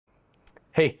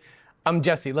Hey, I'm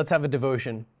Jesse. Let's have a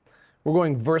devotion. We're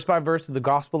going verse by verse to the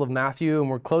Gospel of Matthew, and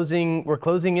we're closing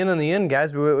in on the end,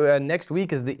 guys. Next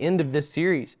week is the end of this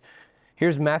series.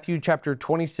 Here's Matthew chapter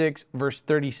 26, verse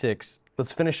 36.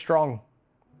 Let's finish strong.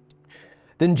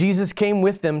 Then Jesus came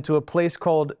with them to a place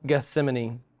called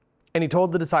Gethsemane, and he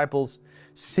told the disciples,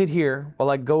 "Sit here while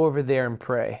I go over there and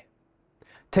pray."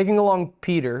 Taking along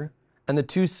Peter and the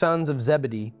two sons of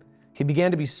Zebedee, he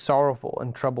began to be sorrowful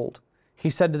and troubled. He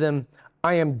said to them,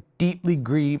 "I am deeply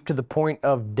grieved to the point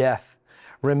of death.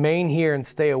 Remain here and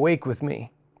stay awake with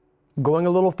me." Going a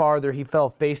little farther, he fell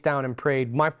face down and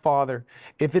prayed, "My Father,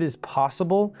 if it is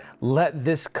possible, let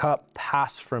this cup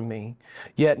pass from me.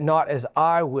 Yet not as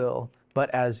I will,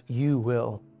 but as you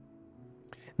will."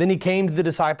 Then he came to the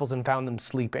disciples and found them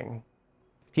sleeping.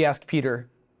 He asked Peter,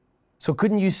 "So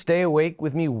couldn't you stay awake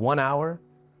with me 1 hour?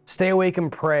 Stay awake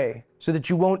and pray, so that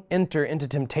you won't enter into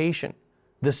temptation.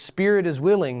 The spirit is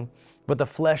willing, but the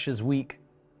flesh is weak."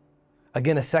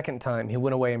 Again, a second time, he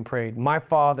went away and prayed, "My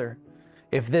Father,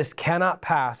 if this cannot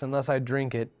pass unless I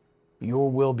drink it,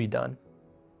 your will be done."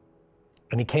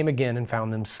 And he came again and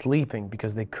found them sleeping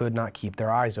because they could not keep their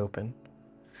eyes open.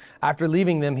 After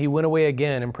leaving them, he went away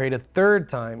again and prayed a third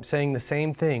time, saying the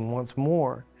same thing once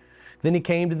more. Then he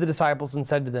came to the disciples and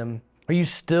said to them, "Are you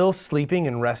still sleeping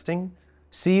and resting?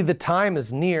 See, the time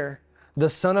is near. The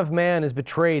Son of Man is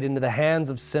betrayed into the hands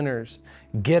of sinners.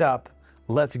 Get up,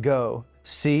 let's go.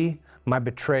 See, my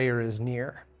betrayer is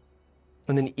near."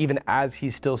 And then even as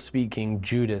he's still speaking,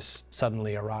 Judas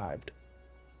suddenly arrived.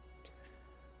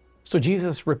 So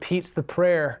Jesus repeats the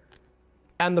prayer,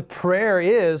 and the prayer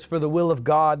is for the will of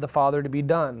God the Father to be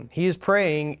done. He is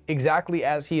praying exactly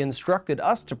as he instructed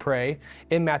us to pray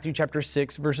in Matthew chapter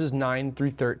 6, verses 9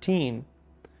 through 13.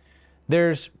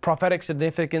 There's prophetic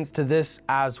significance to this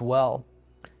as well.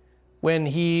 When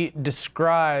he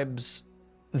describes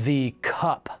the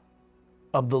cup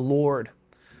of the Lord,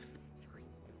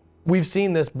 we've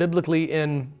seen this biblically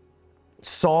in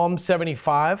Psalm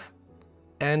 75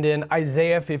 and in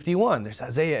Isaiah 51. There's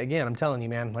Isaiah again. I'm telling you,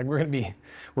 man, like we're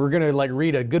gonna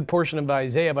read a good portion of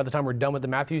Isaiah by the time we're done with the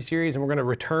Matthew series, and we're gonna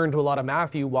return to a lot of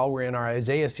Matthew while we're in our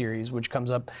Isaiah series, which comes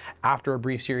up after a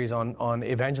brief series on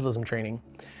evangelism training.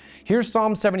 Here's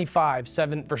Psalm 75,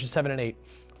 verses 7 and 8.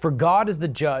 "For God is the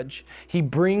judge. He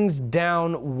brings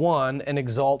down one and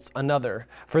exalts another.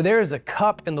 For there is a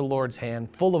cup in the Lord's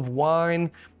hand, full of wine,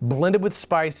 blended with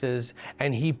spices,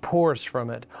 and he pours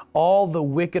from it. All the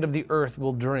wicked of the earth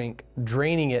will drink,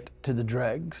 draining it to the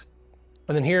dregs."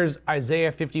 And then here's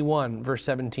Isaiah 51, verse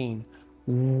 17.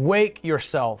 Wake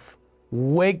yourself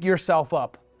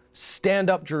up. Stand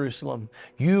up, Jerusalem,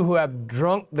 you who have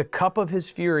drunk the cup of his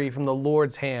fury from the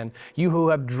Lord's hand, you who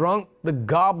have drunk the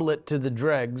goblet to the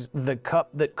dregs, the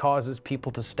cup that causes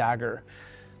people to stagger."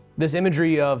 This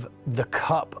imagery of the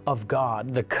cup of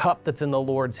God, the cup that's in the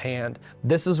Lord's hand,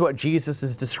 this is what Jesus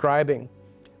is describing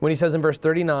when he says in verse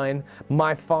 39,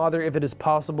 "My Father, if it is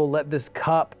possible, let this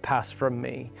cup pass from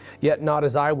me, yet not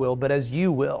as I will, but as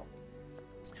you will."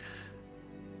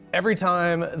 Every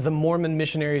time the Mormon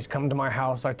missionaries come to my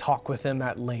house, I talk with them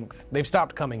at length. They've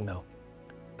stopped coming though,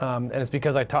 and it's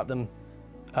because I taught them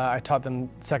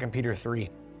 2 Peter 3,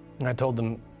 and I told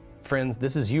them, "Friends,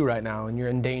 this is you right now, and you're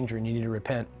in danger, and you need to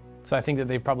repent." So I think that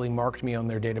they've probably marked me on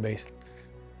their database.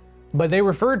 But they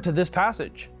referred to this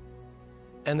passage,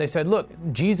 and they said, "Look,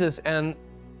 Jesus and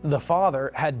the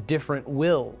Father had different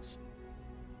wills,"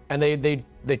 and they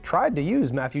tried to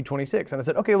use Matthew 26, and I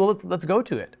said, "Okay, well let's go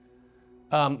to it."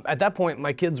 At that point,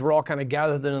 my kids were all kind of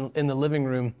gathered in the living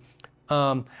room.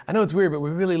 I know it's weird, but we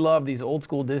really love these old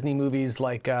school Disney movies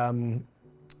like, Asa,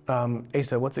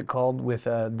 what's it called with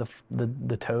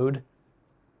the Toad?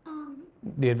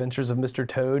 The Adventures of Mr.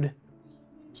 Toad?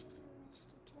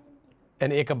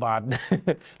 And Ichabod.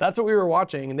 That's what we were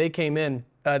watching, and they came in.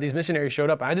 These missionaries showed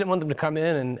up. I didn't want them to come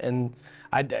in, and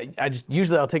I just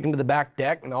usually I'll take them to the back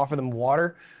deck and offer them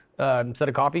water instead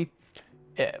of coffee.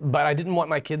 But I didn't want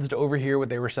my kids to overhear what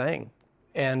they were saying.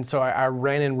 And so I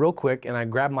ran in real quick and I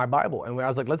grabbed my Bible and I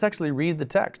was like, let's actually read the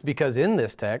text, because in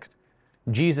this text,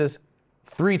 Jesus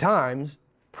 3 times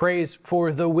prays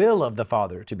for the will of the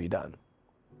Father to be done.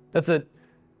 It's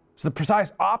the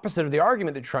precise opposite of the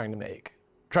argument they're trying to make.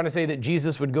 Trying to say that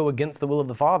Jesus would go against the will of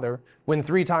the Father when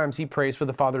 3 times he prays for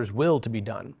the Father's will to be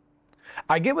done.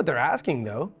 I get what they're asking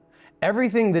though.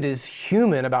 Everything that is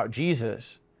human about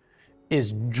Jesus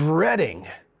is dreading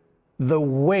the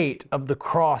weight of the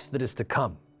cross that is to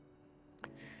come.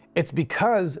 It's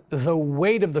because the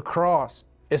weight of the cross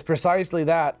is precisely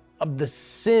that of the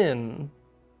sin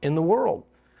in the world.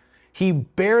 He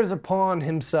bears upon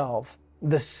himself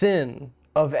the sin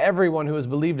of everyone who has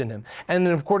believed in him. And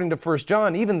then according to 1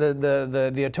 John, even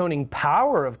the atoning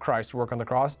power of Christ's work on the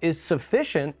cross is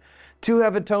sufficient to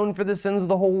have atoned for the sins of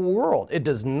the whole world. It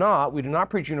does not. We do not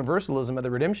preach universalism at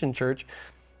the Redemption Church,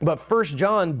 but 1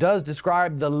 John does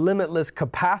describe the limitless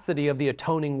capacity of the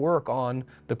atoning work on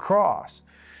the cross.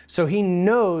 So he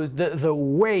knows that the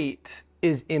weight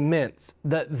is immense,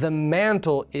 that the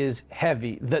mantle is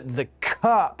heavy, that the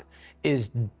cup is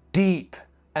deep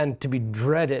and to be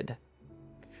dreaded.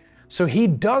 So he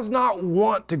does not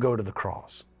want to go to the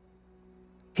cross.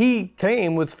 He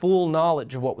came with full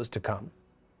knowledge of what was to come.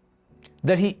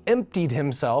 That he emptied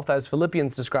himself, as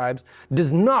Philippians describes,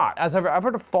 does not, as I've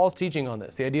heard of false teaching on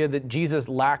this, the idea that Jesus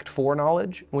lacked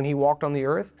foreknowledge when he walked on the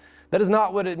earth. That is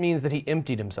not what it means that he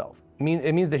emptied himself.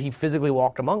 It means that he physically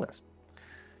walked among us.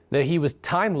 That he was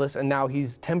timeless and now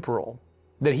he's temporal.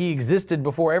 That he existed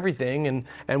before everything,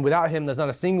 and without him there's not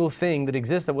a single thing that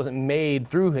exists that wasn't made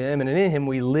through him, and in him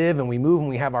we live and we move and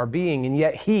we have our being, and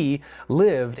yet he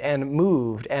lived and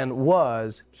moved and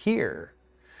was here.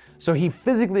 So he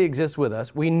physically exists with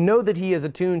us. We know that he is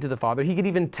attuned to the Father. He could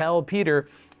even tell Peter,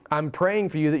 I'm praying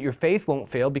for you that your faith won't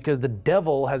fail because the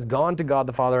devil has gone to God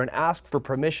the Father and asked for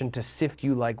permission to sift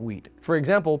you like wheat. For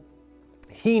example,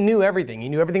 he knew everything. He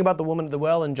knew everything about the woman at the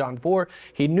well in John 4.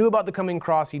 He knew about the coming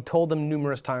cross. He told them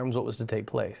numerous times what was to take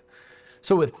place.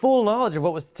 So with full knowledge of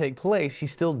what was to take place, he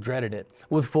still dreaded it.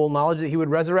 With full knowledge that he would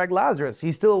resurrect Lazarus,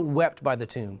 he still wept by the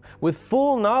tomb. With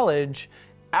full knowledge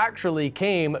actually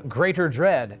came greater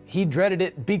dread. He dreaded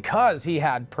it because he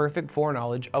had perfect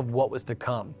foreknowledge of what was to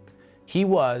come. He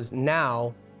was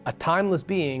now a timeless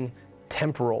being,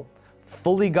 temporal,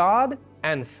 fully God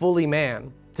and fully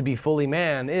man. To be fully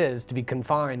man is to be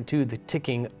confined to the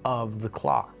ticking of the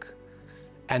clock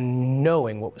and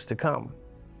knowing what was to come.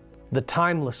 The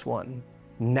timeless one,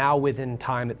 now within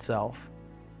time itself.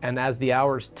 And as the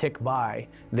hours tick by,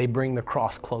 they bring the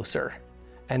cross closer.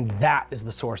 And that is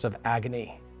the source of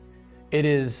agony. It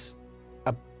is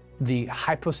the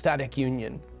hypostatic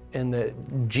union in that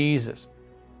Jesus,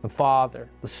 the Father,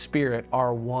 the Spirit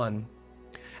are one.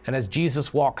 And as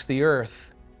Jesus walks the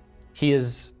earth, he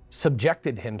has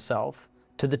subjected himself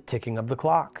to the ticking of the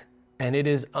clock. And it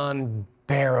is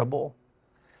unbearable.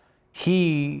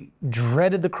 He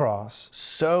dreaded the cross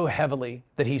so heavily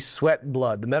that he sweat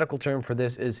blood. The medical term for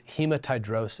this is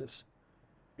hematidrosis.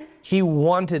 He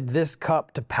wanted this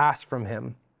cup to pass from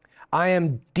him. I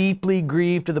am deeply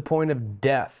grieved to the point of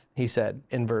death, he said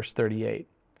in verse 38.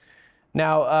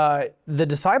 Now, the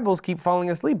disciples keep falling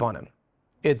asleep on him.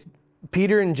 It's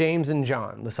Peter and James and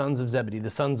John, the sons of Zebedee, the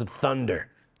sons of thunder,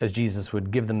 as Jesus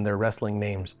would give them their wrestling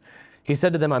names. He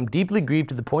said to them, I'm deeply grieved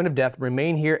to the point of death.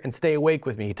 Remain here and stay awake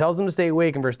with me. He tells them to stay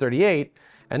awake in verse 38,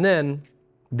 and then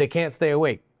they can't stay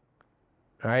awake.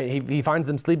 All right, he finds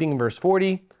them sleeping in verse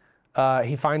 40.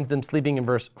 He finds them sleeping in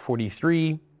verse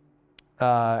 43.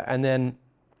 And then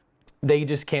they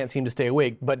just can't seem to stay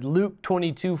awake. But Luke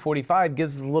 22:45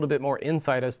 gives us a little bit more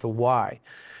insight as to why.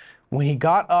 When he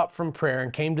got up from prayer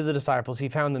and came to the disciples, he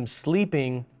found them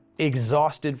sleeping,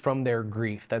 exhausted from their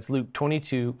grief. That's Luke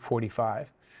 22:45.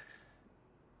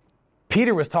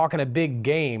 Peter was talking a big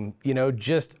game,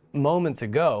 just moments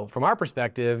ago. From our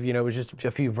perspective, it was just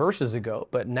a few verses ago.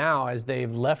 But now, as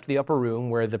they've left the upper room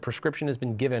where the prescription has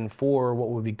been given for what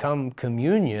would become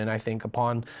communion, I think,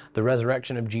 upon the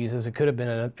resurrection of Jesus, it could have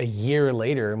been a year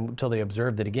later until they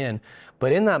observed it again.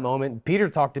 But in that moment, Peter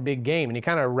talked a big game, and he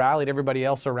kind of rallied everybody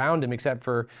else around him except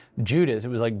for Judas. It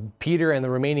was like Peter and the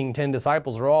remaining 10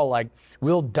 disciples were all like,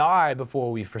 we'll die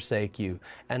before we forsake you.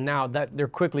 And now that they're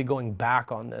quickly going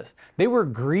back on this. They were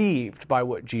grieved by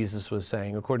what Jesus was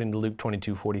saying, according to Luke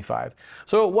 22:45.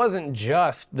 So it wasn't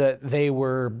just that they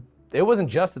were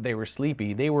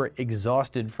sleepy. They were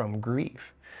exhausted from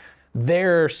grief.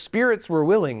 Their spirits were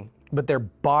willing, but their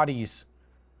bodies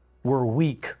were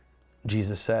weak,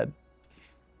 Jesus said.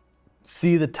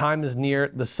 See, the time is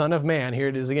near. The Son of Man, here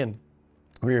it is again.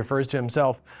 He refers to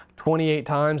himself 28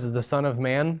 times as the Son of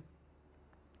Man.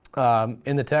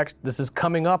 In the text, this is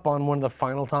coming up on one of the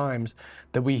final times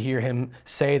that we hear him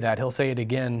say that. He'll say it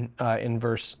again in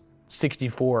verse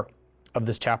 64 of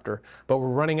this chapter. But we're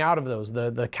running out of those.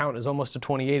 The count is almost to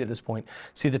 28 at this point.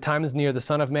 See, the time is near. The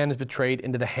Son of Man is betrayed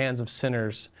into the hands of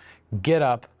sinners. Get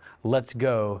up. Let's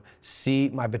go. See,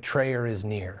 my betrayer is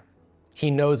near.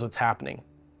 He knows what's happening.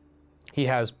 He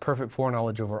has perfect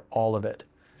foreknowledge over all of it.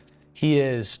 He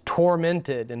is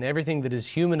tormented in everything that is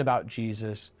human about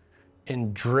Jesus,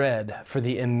 in dread for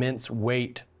the immense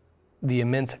weight, the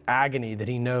immense agony that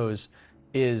he knows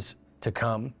is to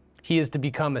come. He is to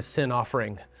become a sin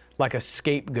offering, like a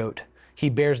scapegoat. He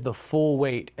bears the full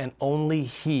weight, and only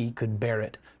he could bear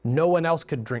it. No one else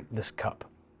could drink this cup,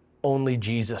 only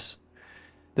Jesus.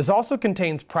 This also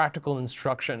contains practical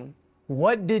instruction.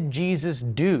 What did Jesus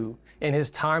do in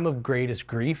his time of greatest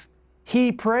grief?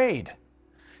 He prayed.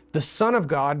 The Son of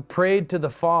God prayed to the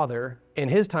Father in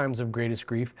his times of greatest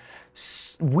grief.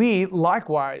 We,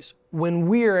 likewise, when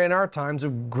we are in our times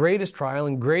of greatest trial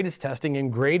and greatest testing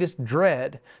and greatest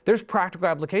dread, there's practical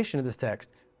application to this text.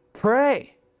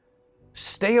 Pray.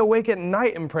 Stay awake at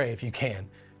night and pray if you can.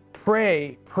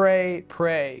 Pray, pray,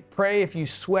 pray. Pray if you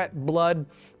sweat blood.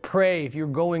 Pray if you're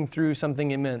going through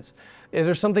something immense. If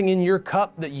there's something in your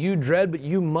cup that you dread, but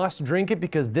you must drink it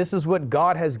because this is what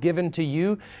God has given to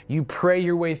you, you pray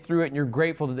your way through it and you're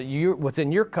grateful that what's in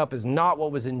your cup is not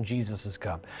what was in Jesus's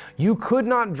cup. You could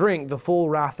not drink the full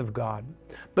wrath of God,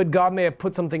 but God may have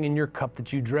put something in your cup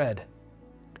that you dread.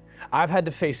 I've had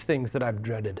to face things that I've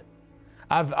dreaded.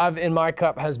 I've in my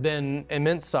cup has been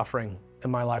immense suffering in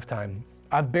my lifetime.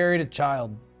 I've buried a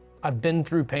child. I've been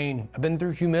through pain. I've been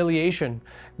through humiliation.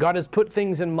 God has put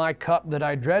things in my cup that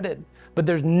I dreaded, but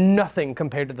there's nothing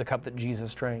compared to the cup that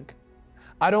Jesus drank.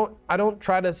 I don't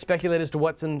try to speculate as to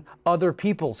what's in other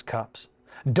people's cups.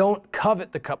 Don't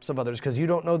covet the cups of others because you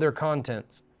don't know their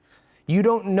contents. You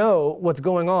don't know what's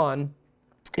going on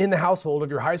in the household of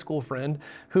your high school friend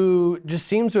who just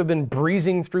seems to have been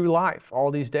breezing through life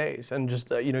all these days. And just,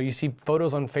 you see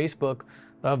photos on Facebook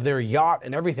of their yacht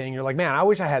and everything. You're like, man, I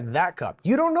wish I had that cup.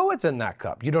 You don't know what's in that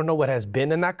cup. You don't know what has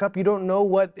been in that cup. You don't know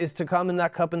what is to come in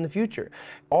that cup in the future.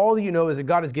 All you know is that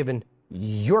God has given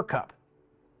your cup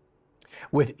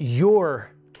with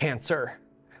your cancer,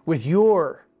 with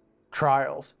your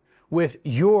trials, with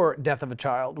your death of a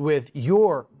child, with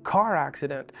your car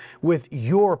accident, with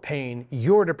your pain,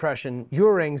 your depression,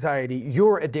 your anxiety,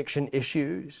 your addiction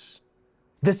issues.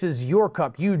 This is your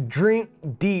cup. You drink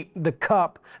deep the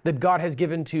cup that God has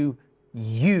given to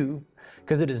you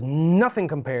because it is nothing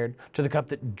compared to the cup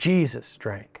that Jesus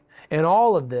drank. In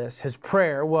all of this, his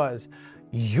prayer was,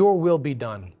 your will be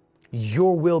done.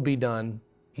 Your will be done.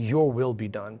 Your will be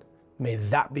done. May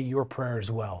that be your prayer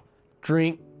as well.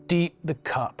 Drink deep the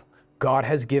cup God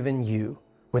has given you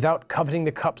without coveting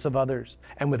the cups of others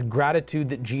and with gratitude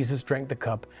that Jesus drank the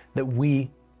cup that we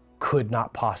could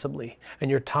not possibly. In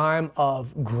your time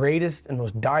of greatest and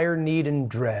most dire need and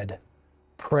dread,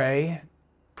 pray,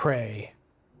 pray,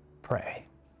 pray.